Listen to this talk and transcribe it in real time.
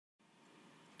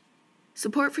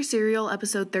Support for Serial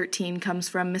Episode 13 comes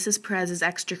from Mrs. Perez's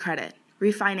Extra Credit,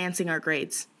 refinancing our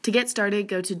grades. To get started,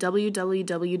 go to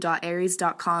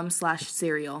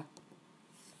www.aries.com/serial.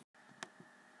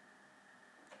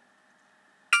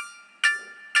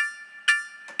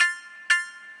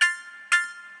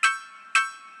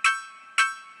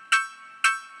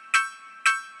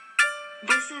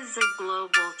 This is a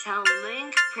Global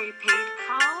Tel-Link prepaid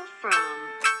call from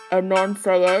Adnan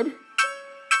Syed.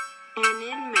 an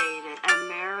inmate at a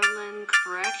Maryland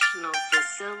correctional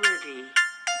facility.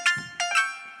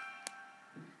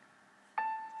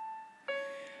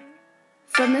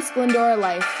 From Miss Glendora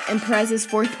Life in Perez's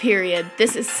fourth period,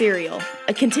 this is Serial,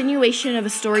 a continuation of a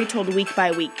story told week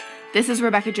by week. This is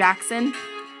Rebecca Jackson.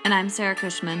 And I'm Sarah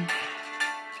Cushman.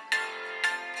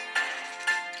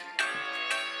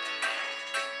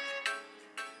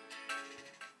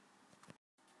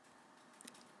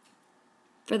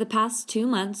 For the past 2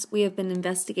 months, we have been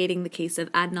investigating the case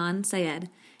of Adnan Syed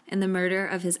and the murder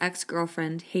of his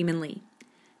ex-girlfriend, Heyman Lee.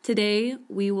 Today,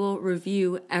 we will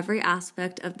review every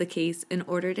aspect of the case in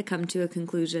order to come to a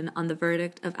conclusion on the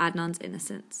verdict of Adnan's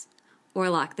innocence, or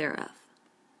lack thereof.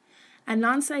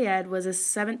 Adnan Syed was a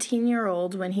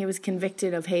 17-year-old when he was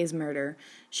convicted of Hay's murder.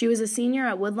 She was a senior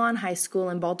at Woodlawn High School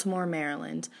in Baltimore,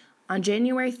 Maryland. On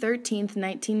January 13,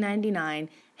 1999,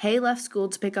 Hay left school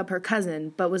to pick up her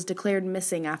cousin, but was declared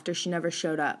missing after she never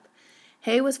showed up.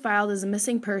 Hay was filed as a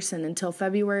missing person until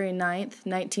February 9,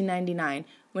 1999,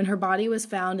 when her body was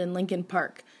found in Lincoln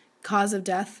Park. Cause of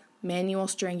death, manual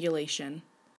strangulation.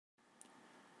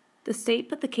 The state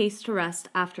put the case to rest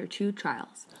after 2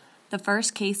 trials, the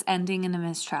first case ending in a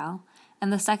mistrial,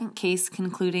 and the second case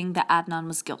concluding that Adnan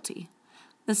was guilty.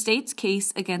 The state's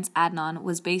case against Adnan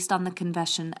was based on the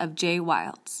confession of Jay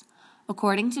Wilds.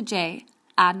 According to Jay,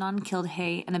 Adnan killed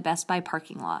Hay in a Best Buy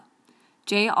parking lot.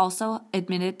 Jay also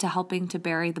admitted to helping to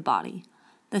bury the body.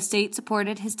 The state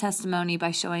supported his testimony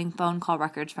by showing phone call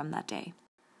records from that day.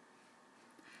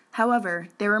 However,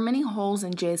 there were many holes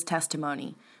in Jay's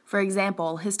testimony. For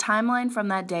example, his timeline from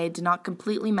that day did not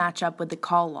completely match up with the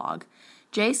call log.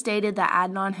 Jay stated that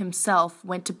Adnan himself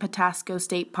went to Patapsco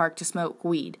State Park to smoke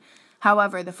weed.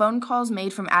 However, the phone calls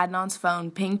made from Adnan's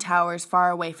phone pinged towers far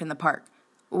away from the park.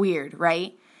 Weird,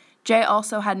 right? Jay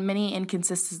also had many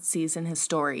inconsistencies in his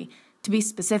story. To be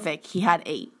specific, he had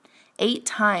 8. 8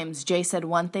 times Jay said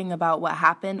one thing about what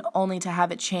happened, only to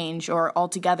have it change or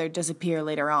altogether disappear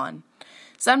later on.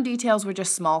 Some details were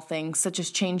just small things, such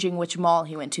as changing which mall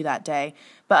he went to that day,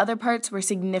 but other parts were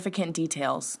significant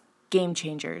details, game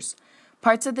changers,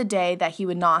 parts of the day that he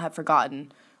would not have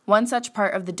forgotten. One such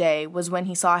part of the day was when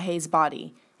he saw Hay's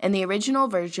body. In the original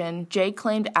version, Jay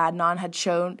claimed Adnan had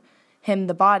shown him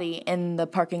the body in the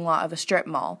parking lot of a strip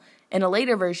mall. In a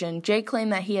later version, Jay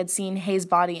claimed that he had seen Hay's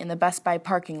body in the Best Buy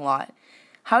parking lot.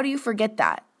 How do you forget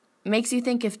that? It makes you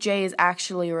think if Jay is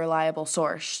actually a reliable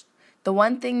source. The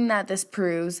one thing that this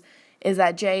proves is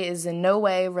that Jay is in no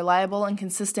way reliable and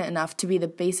consistent enough to be the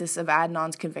basis of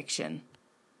Adnan's conviction.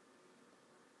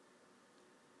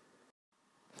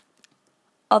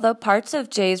 Although parts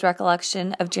of Jay's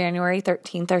recollection of January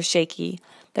 13th are shaky,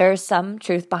 there is some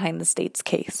truth behind the state's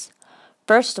case.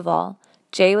 First of all,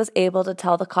 Jay was able to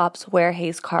tell the cops where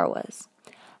Hay's car was.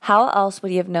 How else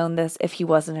would he have known this if he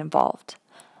wasn't involved?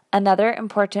 Another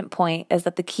important point is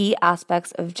that the key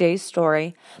aspects of Jay's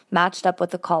story matched up with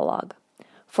the call log.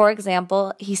 For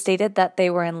example, he stated that they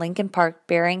were in Lincoln Park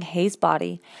burying Hay's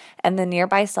body and the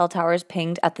nearby cell towers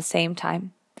pinged at the same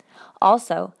time.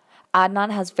 Also,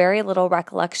 Adnan has very little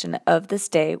recollection of this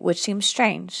day, which seems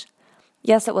strange.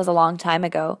 Yes, it was a long time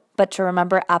ago, but to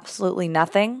remember absolutely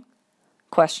nothing?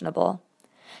 Questionable.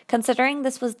 Considering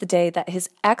this was the day that his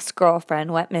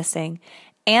ex-girlfriend went missing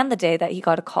and the day that he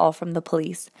got a call from the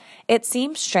police, it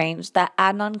seems strange that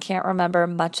Adnan can't remember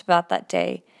much about that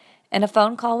day. In a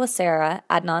phone call with Sarah,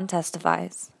 Adnan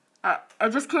testifies. I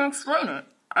just can't explain it.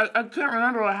 I can't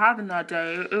remember what happened that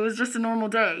day. It was just a normal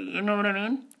day, you know what I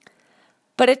mean?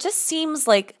 But it just seems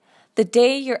like the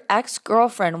day your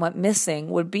ex-girlfriend went missing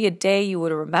would be a day you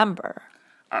would remember.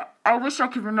 I wish I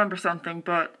could remember something,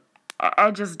 but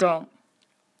I just don't.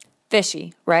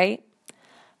 Fishy, right?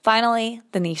 Finally,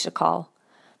 the Nisha call.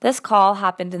 This call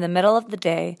happened in the middle of the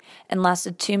day and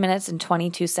lasted 2 minutes and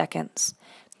 22 seconds.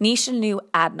 Nisha knew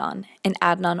Adnan, and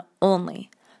Adnan only.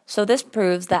 So this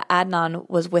proves that Adnan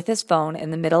was with his phone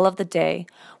in the middle of the day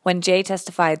when Jay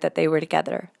testified that they were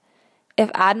together.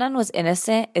 If Adnan was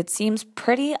innocent, it seems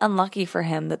pretty unlucky for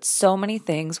him that so many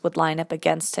things would line up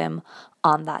against him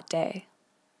on that day.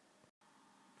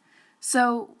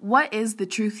 So, what is the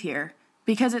truth here?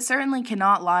 Because it certainly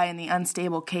cannot lie in the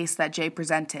unstable case that Jay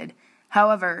presented.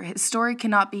 However, his story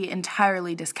cannot be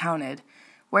entirely discounted.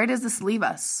 Where does this leave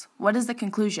us? What is the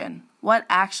conclusion? What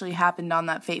actually happened on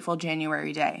that fateful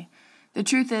January day? The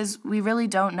truth is, we really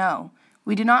don't know.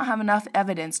 We do not have enough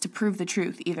evidence to prove the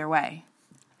truth either way.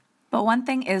 But one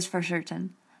thing is for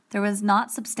certain. There was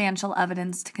not substantial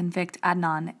evidence to convict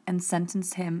Adnan and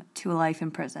sentence him to a life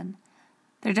in prison.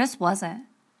 There just wasn't.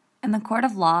 In the court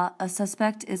of law, a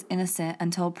suspect is innocent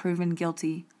until proven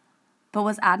guilty. But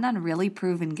was Adnan really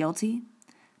proven guilty?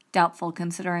 Doubtful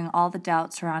considering all the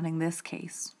doubts surrounding this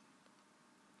case.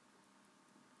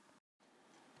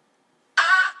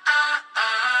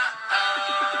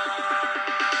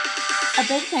 A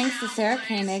big thanks to Sarah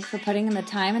Koenig for putting in the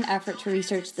time and effort to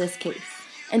research this case.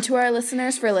 And to our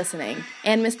listeners for listening,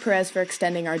 and Ms. Perez for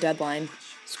extending our deadline.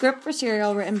 Script for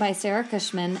Serial written by Sarah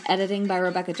Cushman, editing by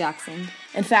Rebecca Jackson.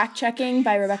 And fact-checking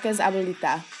by Rebecca's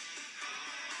abuelita.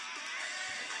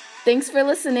 Thanks for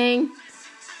listening.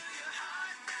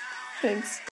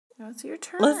 Thanks. Now it's your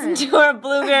turn. Listen to our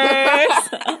bloopers.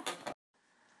 This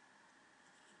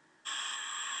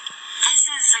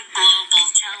is a Global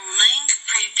Tel Link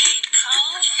prepaid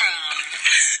call from.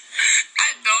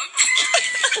 I don't.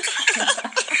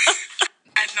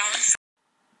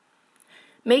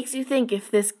 Makes you think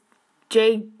if this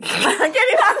J... I can't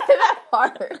even say that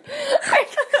part.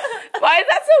 Why is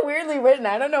that so weirdly written?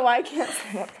 I don't know why I can't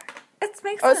say that part. It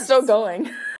makes sense. sense. It's still going.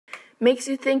 Makes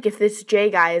you think if this J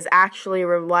guy is actually a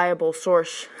reliable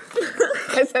source.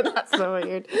 I said that's so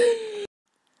weird.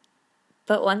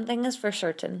 But one thing is for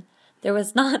certain. There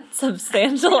was not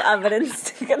substantial evidence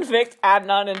to convict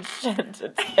Adnan and sentence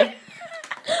him